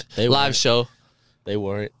live show, they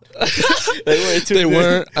weren't. They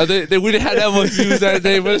weren't. We didn't have that much views that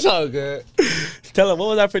day, but it's all good. Tell them, what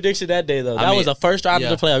was our prediction that day, though? That was the first round of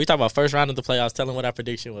the playoffs. We talking about first round of the playoffs. Tell them what our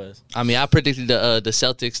prediction was. I mean, I predicted the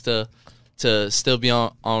Celtics to still be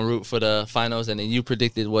on route for the finals, and then you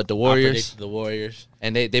predicted what, the Warriors? I predicted the Warriors.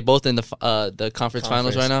 And they both in the conference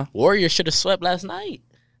finals right now? Warriors should have swept last night.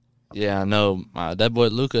 Yeah, I know. That boy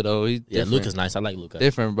Luka, though, Luka's nice. I like Luka.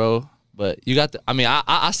 Different, bro. But you got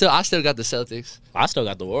I still got the Celtics. I still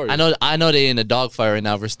got the Warriors. I know they in a dogfight right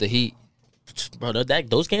now versus the Heat. Bro,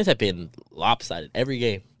 those games have been lopsided. Every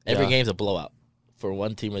game. Every game's a blowout for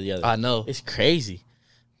one team or the other. I know. It's crazy.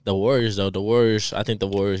 The Warriors, though. I think the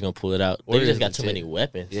Warriors going to pull it out. They just got too many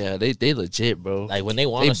weapons. Yeah, they legit, bro. Like, when they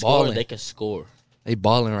want to score, they can score. They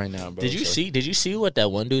balling right now, bro. Did you see what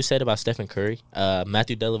that one dude said about Stephen Curry?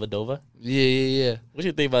 Matthew Dellavedova? Yeah. What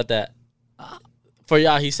you think about that? For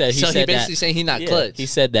y'all, he said basically saying he not clutch. He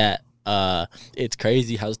said that it's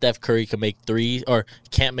crazy how Steph Curry can make 3 or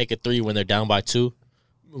can't make a 3 when they're down by 2,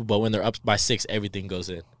 but when they're up by 6, everything goes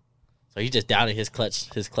in. So he's just down in his clutch.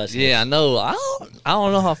 Yeah, I know. I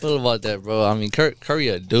don't know how I feel about that, bro. I mean, Curry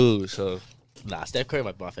a dude, so. Nah, Steph Curry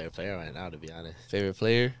might be my favorite player right now, to be honest. Favorite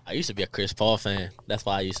player? I used to be a Chris Paul fan. That's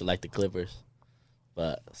why I used to like the Clippers.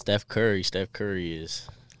 But Steph Curry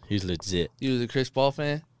he's legit. You was a Chris Paul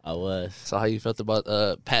fan? I was. So how you felt about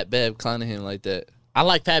Pat Bev clowning him like that? I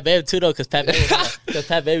like Pat Bev too, though, because Pat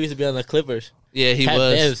Bev used to be on the Clippers. Yeah, he Pat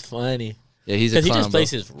was. Pat Bev's funny. Yeah, he's a clown, he just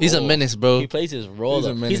plays his role. He's a menace, bro. He plays his role.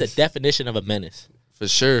 He's a definition of a menace. For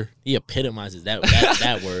sure. He epitomizes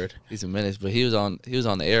that word. He's a menace, but he was on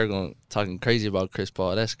the air talking crazy about Chris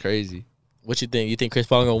Paul. That's crazy. What you think? You think Chris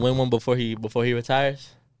Paul gonna win one before he retires?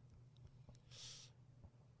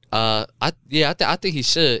 I think he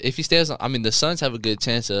should. If he stays on, I mean, the Suns have a good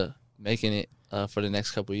chance of making it for the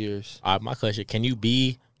next couple of years. All right, my question: Can you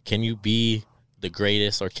be the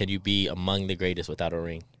greatest, or can you be among the greatest without a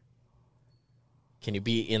ring? Can you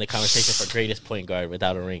be in the conversation for greatest point guard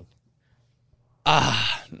without a ring? Nah,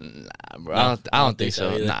 bro. I don't think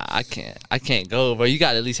so. Nah, I can't go, bro. You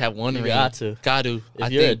got to at least have one ring. Got to.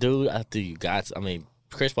 If you're a dude, I think you got to. I mean,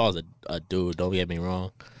 Chris Paul's a dude. Don't get me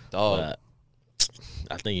wrong. Dog. But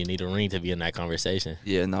I think you need a ring to be in that conversation.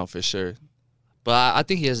 Yeah, no, for sure. But I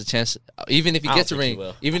think he has a chance. Even if he gets a ring,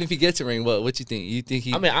 what you think? You think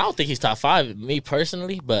he? I mean, I don't think he's top 5, me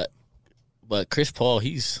personally, but Chris Paul,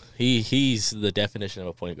 he's the definition of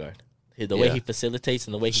a point guard. The way he facilitates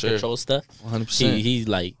and the way he controls stuff. 100%. He's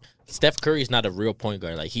like, Steph Curry's not a real point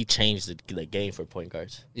guard. Like, he changed the game for point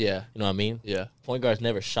guards. Yeah. You know what I mean? Yeah. Point guards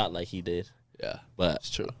never shot like he did. Yeah, but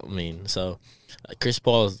it's true. I mean, so Chris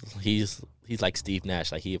Paul, he's like Steve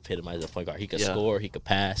Nash. Like, he epitomizes a point guard. He could score, he could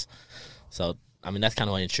pass. So I mean, that's kind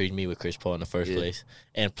of what intrigued me with Chris Paul in the first place.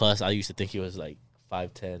 And plus, I used to think he was like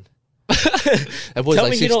 5'10". That boy's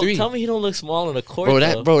like 6'3". Tell me he don't look small on the court,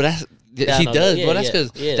 bro. That's he does, bro. That's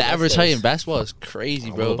because the average height in basketball is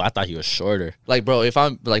crazy, bro. But I thought he was shorter. Like, bro, if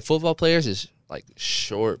I'm like football players is like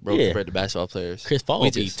short, bro, compared to basketball players. Chris Paul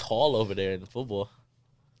would be tall over there in football.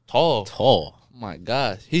 Tall. Oh my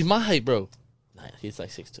God, he's my height, bro. Nah, he's like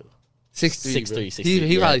 6'2". 6'3". 6'3".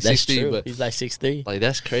 He probably 6'3", but he's like 6'3". Like,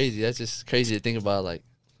 that's crazy. That's just crazy to think about, like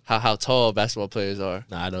how tall basketball players are.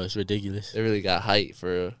 Nah, I know, it's ridiculous. They really got height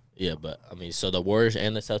for real. Yeah, but I mean, so the Warriors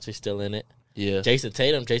and the Celtics still in it. Yeah. Jason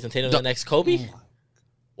Tatum, the next Kobe.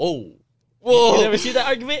 Whoa. You never see that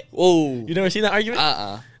argument? Whoa. You never seen that argument?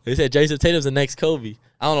 They said Jason Tatum's the next Kobe.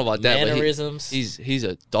 I don't know about that. Mannerisms. But he's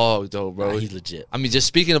a dog though, bro. Nah, he's legit. I mean, just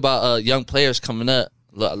speaking about young players coming up,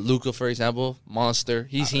 Luka, for example, monster.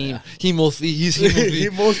 He's him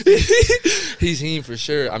for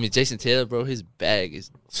sure. I mean, Jason Tatum, bro, his bag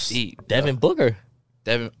is deep. Devin Booker.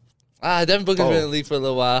 Devin Booker's been in the league for a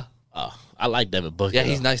little while. Oh, I like Devin Booker. Yeah,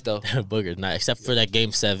 he's nice though. Devin Booker's nice, except for that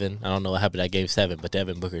Game 7. I don't know what happened at Game 7, but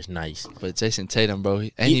Devin Booker's nice. But Jason Tatum, bro,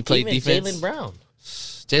 he played defense. Jaylen Brown.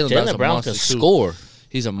 Jaylen Brown can score.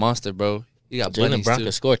 He's a monster, bro. He got Jaylen Brown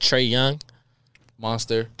can score. Trae Young,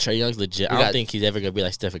 monster. Trae Young's legit. I don't think he's ever gonna be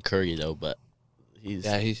like Stephen Curry though, but he's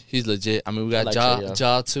legit. I mean, we got like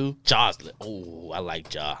Ja too. Ja's I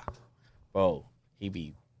like Ja, bro. He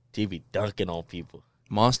be dunking on people.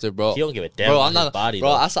 Monster, bro. He don't give a damn about his body, bro.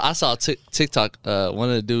 Though. I saw TikTok. One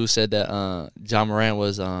of the dudes said that Ja Morant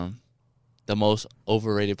was the most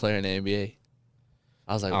overrated player in the NBA.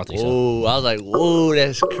 I was like, whoa. So. I was like, whoa,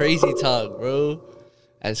 that's crazy talk, bro.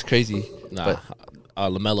 That's crazy. Nah,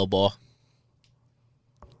 LaMelo Ball.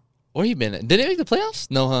 Where he been at? Did they make the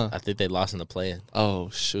playoffs? No, huh? I think they lost in the play-in. Oh,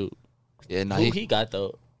 shoot. Yeah, Who he got,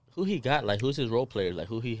 though? Who he got? Like, who's his role player? Like,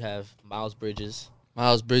 who he have? Miles Bridges. Who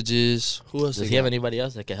else? Does he have anybody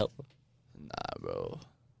else that can help him? Nah, bro.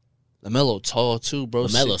 LaMelo tall, too, bro.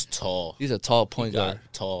 LaMelo's tall. He's a tall point guard.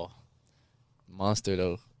 Tall. Monster,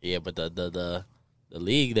 though. Yeah, but the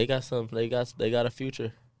league, they got some. They got a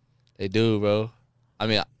future. They do, bro. I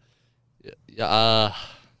mean,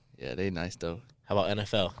 they nice though. How about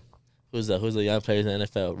NFL? Who's the young players in the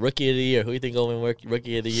NFL? Rookie of the year. Who you think gonna win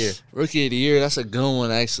Rookie of the year? Rookie of the year. That's a good one,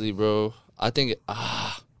 actually, bro. I think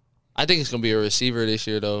it's gonna be a receiver this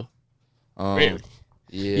year, though. Really?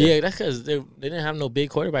 Yeah, that's because they didn't have no big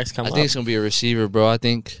quarterbacks come up. I think it's gonna be a receiver, bro. I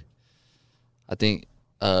think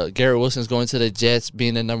Garrett Wilson's going to the Jets,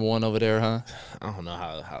 being the number one over there, huh? I don't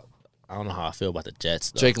know how I feel about the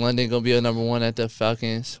Jets, though. Drake London going to be a number one at the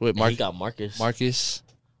Falcons with He got Marcus.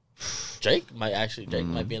 Drake might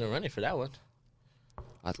be in the running for that one.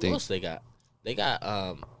 I think. Who else they got? They got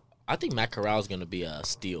I think Matt Corral's going to be a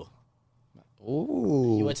steal.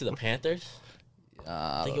 Ooh. He went to the Panthers?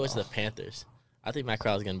 I think he went to the Panthers. I think Matt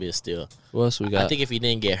Corral's going to be a steal. Who else we got? I think if he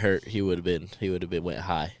didn't get hurt, he would have been went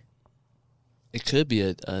high. It could be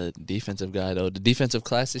a defensive guy, though. The defensive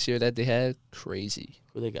class this year that they had, crazy.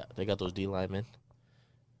 Who they got? They got those D linemen.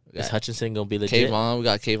 Is Hutchinson going to be legit? Kayvon. We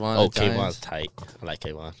got Kayvon. Oh, Kayvon's tight. I like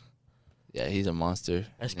Kayvon. Yeah, he's a monster.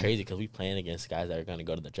 That's crazy because we playing against guys that are going to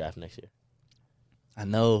go to the draft next year. I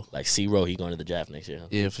know. Like C-Row, he going to the draft next year.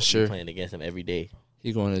 Yeah, for sure. Playing against him every day.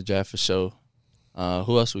 He going to the draft for sure.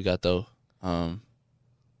 Who else we got, though?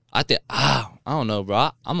 I think I don't know,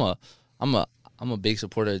 bro. I'm a big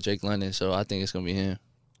supporter of Drake London, so I think it's gonna be him.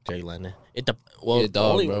 Drake London. The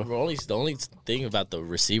only thing about the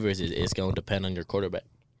receivers is it's gonna depend on your quarterback.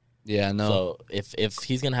 Yeah, I know. So if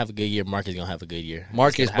he's gonna have a good year, Marcus gonna have a good year.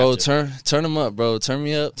 Marcus, bro, turn him up, bro. Turn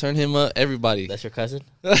me up, turn him up. Everybody. That's your cousin.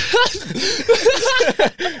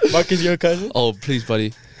 Marcus, your cousin? Oh, please,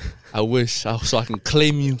 buddy. I wish so I can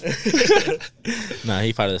claim you. Nah,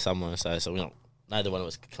 he part of the Samoan side, so we don't. Neither one of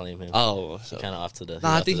us can claim him. Oh, so kind of off to the.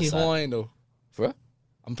 Nah, I think he's Hawaiian though. For real?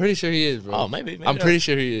 I'm pretty sure he is, bro. Oh, maybe I'm pretty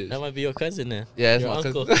sure he is. That might be your cousin then. Yeah, that's your my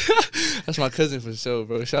uncle. cousin. That's my cousin for sure,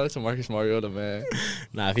 bro. Shout out to Marcus Mariota, man.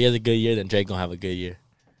 Nah, if he has a good year, then Drake gonna have a good year.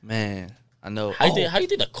 Man, I know. How you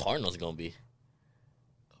think the Cardinals gonna be?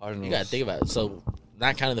 Cardinals. You gotta think about it. So,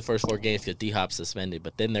 not counting the first 4 games because D-Hop's suspended,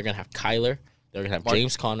 but then they're gonna have Kyler. They're gonna have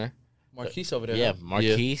James Conner. Marquise over there. Yeah,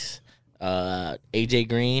 Marquise. Yeah. AJ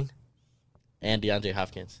Green, and DeAndre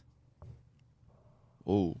Hopkins.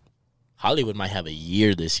 Ooh. Hollywood might have a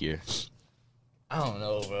year this year. I don't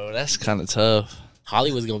know, bro. That's kind of tough.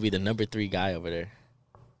 Hollywood's going to be the number 3 guy over there.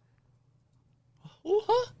 Ooh,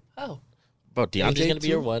 huh? How? Bro, DeAndre's going to be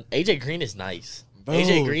your 1. AJ Green is nice. Bro,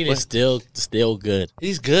 AJ Green is still good.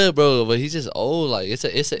 He's good, bro, but he's just old. Like it's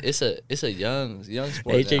a young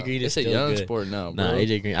sport. AJ now. Green is it's a still young good. sport now, bro. Nah,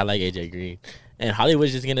 AJ Green. I like AJ Green, and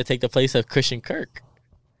Hollywood's just gonna take the place of Christian Kirk.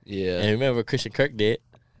 Yeah, and remember what Christian Kirk did?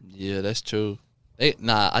 Yeah, that's true.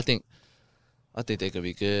 I think they could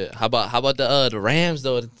be good. How about the Rams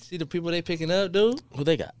though? See the people they picking up, dude. Who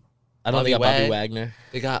they got? I know they got Bobby Wagner.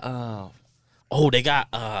 They got they got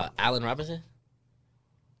Allen Robinson.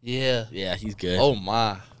 Yeah, he's good. Oh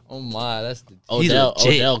my, that's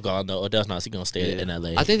Odell gone though. Odell's not. He's gonna stay in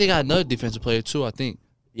LA. I think they got another defensive player too. I think.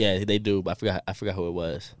 Yeah, they do. But I forgot who it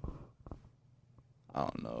was. I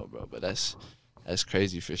don't know, bro. But that's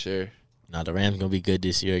crazy for sure. Nah, the Rams gonna be good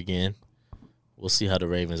this year again. We'll see how the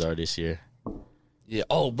Ravens are this year. Yeah.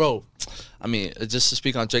 Oh, bro. I mean, just to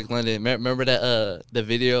speak on Drake London. Remember that the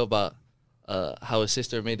video about how his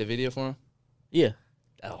sister made the video for him? Yeah.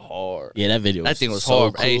 That hard. Yeah, that video. That thing was so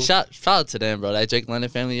hard. cool. Hey, shout out to them, bro. That Drake London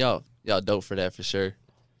family, y'all dope for that for sure.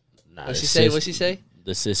 Nah, What'd she say?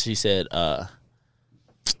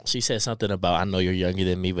 She said something about, I know you're younger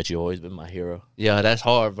than me, but you've always been my hero. Yeah, that's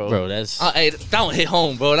hard, bro. Bro, that's... hey, that don't hit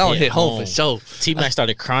home, bro. That don't hit home for sure. T-Mac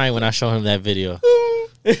started crying when I showed him that video.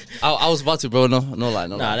 I was about to, bro. No lie.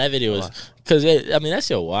 That video was... Because, that's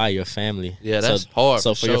your why, your family. Yeah, that's hard.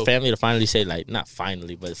 So for your family to finally say, like, not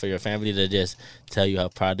finally, but for your family to just tell you how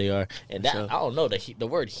proud they are. And that, I don't know, the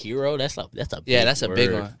word hero, that's a big that's a word.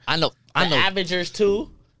 big one. I know. The Avengers, too.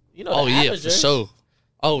 You know, for sure.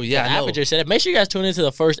 Oh, yeah, the Avengers said it. Make sure you guys tune into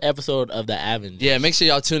the first episode of the Avengers. Yeah, make sure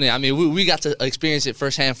y'all tune in. I mean, we got to experience it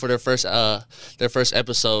firsthand for their first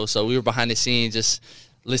episode. So we were behind the scenes just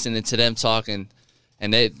listening to them talk, and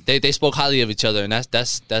they spoke highly of each other, and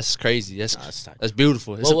that's crazy. That's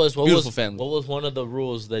beautiful. It's a beautiful family. What was one of the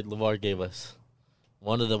rules that LeVar gave us?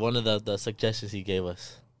 One of the suggestions he gave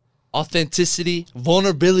us. Authenticity,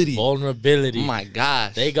 vulnerability. Oh my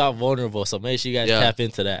gosh, they got vulnerable. So make sure you guys tap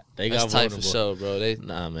into that. That's got vulnerable. For sure, bro.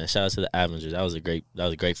 Nah, man. Shout out to the Avengers. That was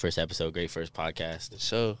a great first episode. Great first podcast.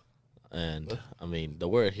 So, and I mean, the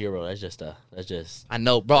word hero. That's just. I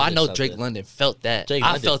know, bro. I know Drake London felt that.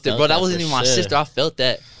 I felt it, bro. That wasn't even my sister. I felt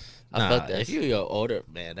that. I felt that. If you're older,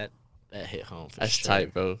 man, that hit home. That's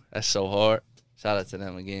tight, bro. That's so hard. Shout out to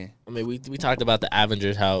them again. I mean, we talked about the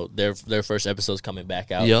Avengers, how their first episode's coming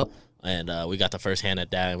back out. Yep. And we got the first hand at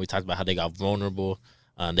that, and we talked about how they got vulnerable.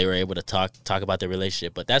 They were able to talk about their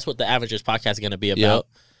relationship. But that's what the Avengers podcast is going to be about.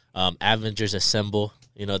 Yep. Avengers Assemble.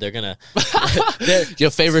 You know, they're going to... Your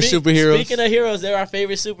favorite superheroes. Speaking of heroes, they're our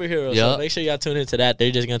favorite superheroes. Yep. So make sure y'all tune into that. They're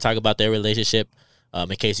just going to talk about their relationship. In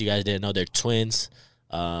case you guys didn't know, they're twins.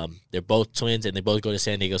 They're both twins, and they both go to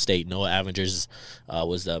San Diego State. Noah Avengers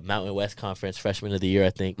was the Mountain West Conference Freshman of the Year, I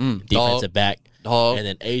think. Defensive back. Dog. And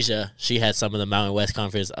then Asia, she had some of the Mountain West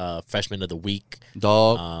Conference Freshman of the Week.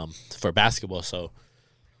 For basketball. So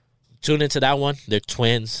tune into that one. They're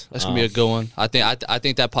twins. That's gonna be a good one. I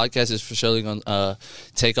think that podcast is for surely gonna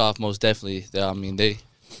take off. Most definitely. I mean,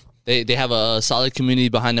 they have a solid community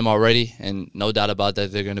behind them already, and no doubt about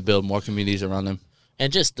that, they're gonna build more communities around them.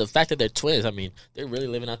 And just the fact that they're twins, I mean, they're really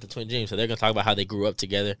living out the twin dream. So they're going to talk about how they grew up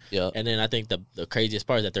together. Yeah. And then I think the craziest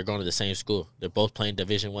part is that they're going to the same school. They're both playing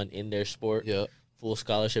Division I in their sport. Yeah. Full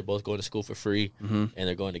scholarship, both going to school for free. Mm-hmm. And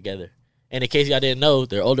they're going together. And in case y'all didn't know,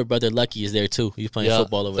 their older brother Lucky is there too. He's playing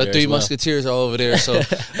football over there. The Three Musketeers are over there. So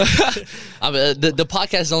I mean, the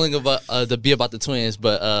podcast is only about to be about the twins,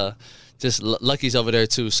 but just Lucky's over there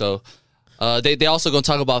too. So they also going to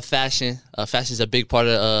talk about fashion. Fashion is a big part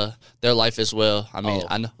of their life as well. I mean,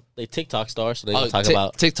 I know. They TikTok stars, so they gonna talk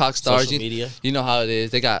about TikTok stars. Social media. You know how it is.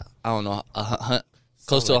 They got, I don't know,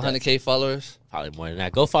 close to 100K followers. Probably more than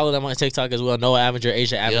that. Go follow them on TikTok as well. Noah Avenger,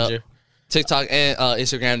 Asia Avenger. Yep. TikTok and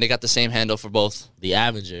Instagram, they got the same handle for both. The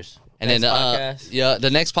Avengers. And then the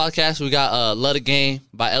next podcast we got Love the Game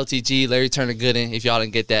by LTG, Larry Turner Gooden. If y'all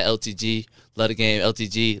didn't get that, LTG, Love the Game,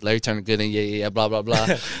 LTG, Larry Turner Gooden, yeah, blah blah blah.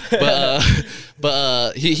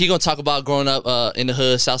 but he gonna talk about growing up in the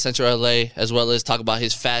hood, South Central LA, as well as talk about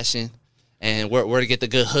his fashion and where to get the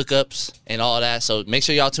good hookups and all that. So make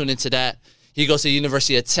sure y'all tune into that. He goes to the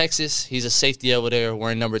University of Texas. He's a safety over there,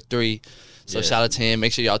 wearing number 3. So shout out to him.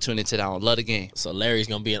 Make sure y'all tune into that one. Love the Game. So Larry's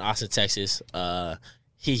gonna be in Austin, Texas.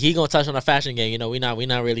 He gonna touch on the fashion game. You know, we not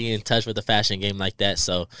really in touch with the fashion game like that.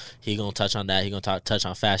 So he gonna touch on that. He gonna touch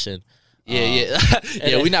on fashion.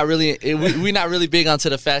 Yeah. We not really big onto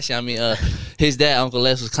the fashion. I mean, his dad, Uncle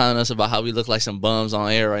Les, was clowning us about how we look like some bums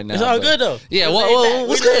on air right now. It's all good though. Yeah,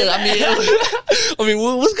 what's good? I mean,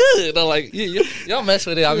 what's good? Like y'all mess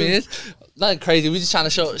with it. I mean, it's nothing crazy. We just trying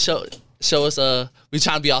to show show us we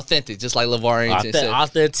trying to be authentic, just like LeVar Arrington said.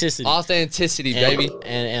 Authenticity, baby.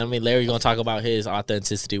 And I mean, Larry gonna talk about his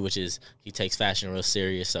authenticity, which is he takes fashion real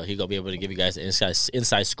serious. So he gonna be able to give you guys an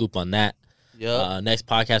inside scoop on that. Yeah. Next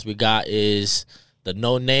podcast we got is the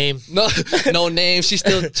No Name. No Name. She's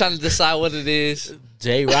still trying to decide what it is.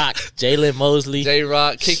 J-Rock, Jalen Mosley.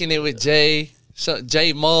 J-Rock kicking it with J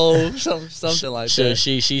Mo, something like that.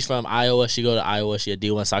 She's from Iowa. She go to Iowa. She a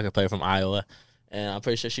D1 soccer player from Iowa. And I'm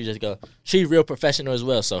pretty sure she's real professional as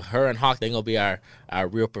well. So her and Hawk, they gonna be our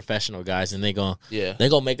real professional guys, and they gonna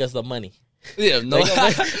make us the money. Yeah, no,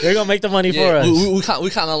 they're gonna make the money for us. We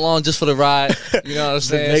kind of along just for the ride. You know what I'm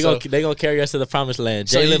saying? They gonna carry us to the promised land.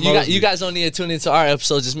 So you guys don't need to tune into our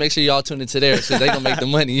episode. Just make sure y'all tune into theirs, so they gonna make the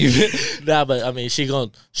money. Nah, but I mean,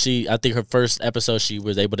 I think her first episode she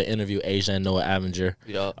was able to interview Asia and Noah Avenger.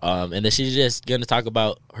 Yeah. And then she's just gonna talk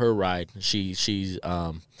about her ride. She's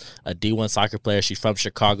a D1 soccer player. She's from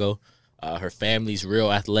Chicago. Her family's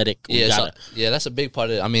real athletic. That's a big part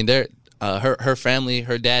of it. I mean, her family,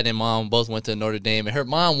 her dad and mom both went to Notre Dame, and her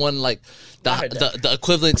mom won like the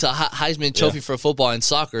equivalent to Heisman Trophy for football and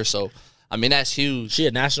soccer. So, I mean, that's huge. She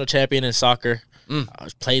a national champion in soccer.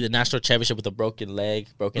 Played the national championship with a broken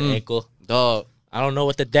ankle. Dog. I don't know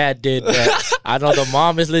what the dad did, but I know the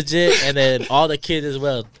mom is legit, and then all the kids as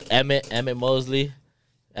well. Emmett Mosley.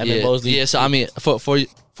 Yeah, so I mean,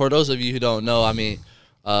 for those of you who don't know, I mean,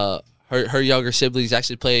 her younger siblings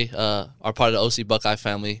actually are part of the OC Buckeye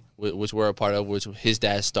family, which we're a part of, which his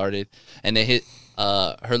dad started. And then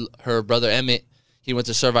her brother Emmett, he went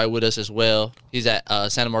to Servite with us as well. He's at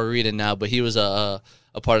Santa Margarita now, but he was a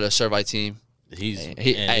part of the Servite team.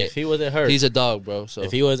 If he wasn't hurt, he's a dog, bro. So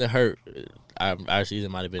if he wasn't hurt, our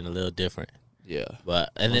season might have been a little different. Yeah,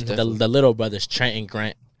 then the little brothers, Trent and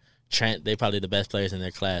Grant. Trent, they probably the best players in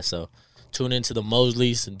their class. So tune into the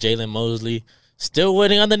Mosleys, Jalen Mosley. Still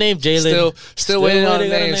waiting on the name, Jalen. Still waiting on the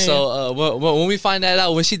name. So when we find that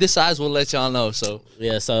out, when she decides, we'll let y'all know. So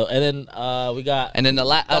yeah. So and then we got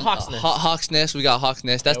the Hawks Nest. We got Hawks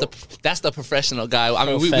Nest. That's the professional guy. I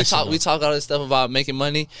mean, we talk all this stuff about making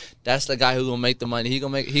money. That's the guy who's gonna make the money. He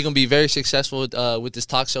gonna be very successful with this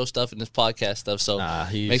talk show stuff and this podcast stuff. So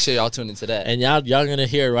make sure y'all tune into that. And y'all gonna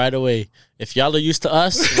hear it right away. If y'all are used to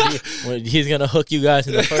us, he's gonna hook you guys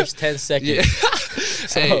in the first 10 seconds. Yeah.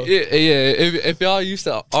 So, if y'all used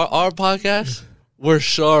to our podcast, we're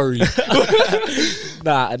sorry.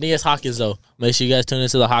 Aeneas Hawkins though. Make sure you guys tune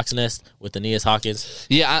into the Hawks Nest with Aeneas Hawkins.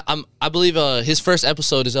 Yeah, I believe his first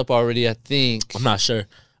episode is up already. I think I'm not sure,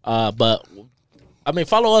 but I mean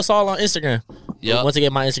follow us all on Instagram. Yeah. Once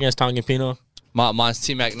again, my Instagram is Tongan Pino. Mine's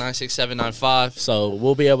TMac96795. So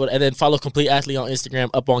we'll be able to, and then follow Complete Athlete on Instagram,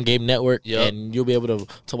 Up On Game Network, and you'll be able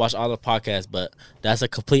to watch all the podcasts. But that's a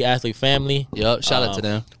Complete Athlete family. Yep, shout out to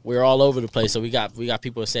them. We're all over the place. So we got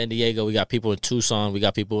people in San Diego, we got people in Tucson, we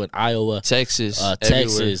got people in Iowa, Texas,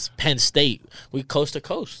 Penn State. We coast to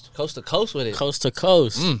coast with it, coast to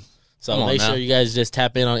coast. So make sure you guys just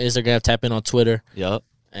tap in on Instagram, tap in on Twitter. Yep,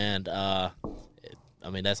 and I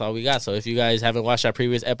mean, that's all we got. So if you guys haven't watched our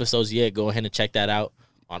previous episodes yet, go ahead and check that out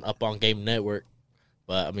on Up On Game Network.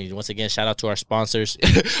 But, I mean, once again, shout out to our sponsors.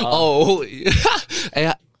 Hey,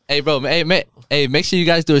 bro, make sure you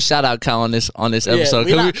guys do a shout-out count on this episode.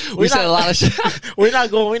 We said a lot of shit. We're not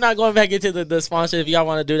going back into the sponsor. If y'all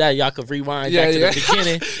want to do that, y'all can rewind back to the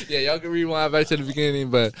beginning. Yeah, y'all can rewind back to the beginning,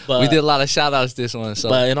 but we did a lot of shout-outs this one. So.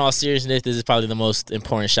 But in all seriousness, this is probably the most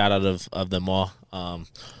important shout-out of them all.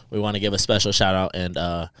 We want to give a special shout out, and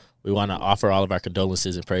we want to offer all of our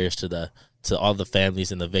condolences and prayers to all the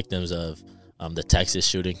families and the victims of the Texas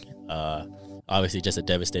shooting. Obviously, just a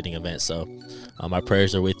devastating event. So, my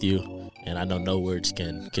prayers are with you, and I know no words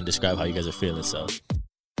can describe how you guys are feeling. So.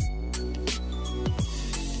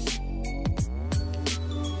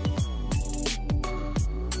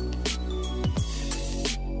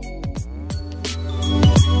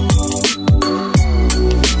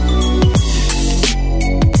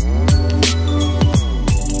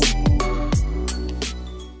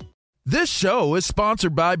 This show is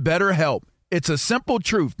sponsored by BetterHelp. It's a simple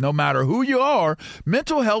truth. No matter who you are,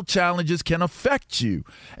 mental health challenges can affect you,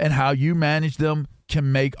 and how you manage them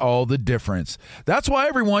can make all the difference. That's why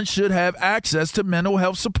everyone should have access to mental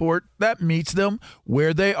health support that meets them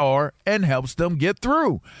where they are and helps them get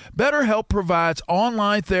through. BetterHelp provides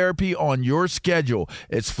online therapy on your schedule.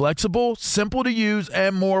 It's flexible, simple to use,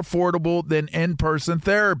 and more affordable than in-person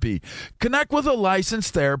therapy. Connect with a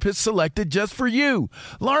licensed therapist selected just for you.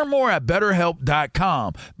 Learn more at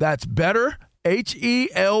BetterHelp.com. That's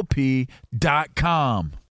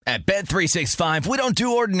BetterHelp.com. At Bet365, we don't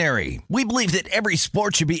do ordinary. We believe that every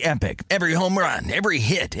sport should be epic. Every home run, every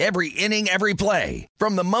hit, every inning, every play.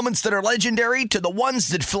 From the moments that are legendary to the ones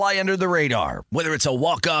that fly under the radar. Whether it's a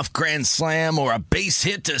walk-off grand slam or a base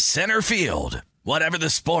hit to center field. Whatever the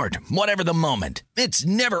sport, whatever the moment. It's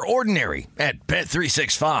never ordinary at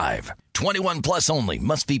Bet365. 21 plus only.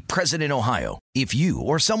 Must be present in Ohio. If you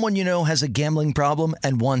or someone you know has a gambling problem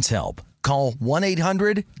and wants help, call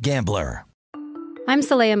 1-800-GAMBLER. I'm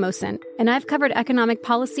Saleha Mohsin, and I've covered economic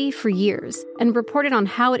policy for years and reported on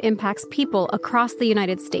how it impacts people across the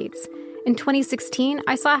United States. In 2016,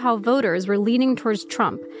 I saw how voters were leaning towards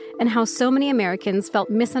Trump and how so many Americans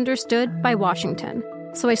felt misunderstood by Washington.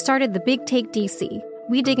 So I started The Big Take DC.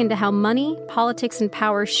 We dig into how money, politics, and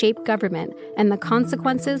power shape government and the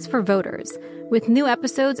consequences for voters. With new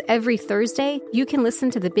episodes every Thursday, you can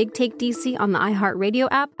listen to The Big Take DC on the iHeartRadio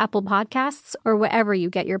app, Apple Podcasts, or wherever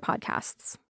you get your podcasts.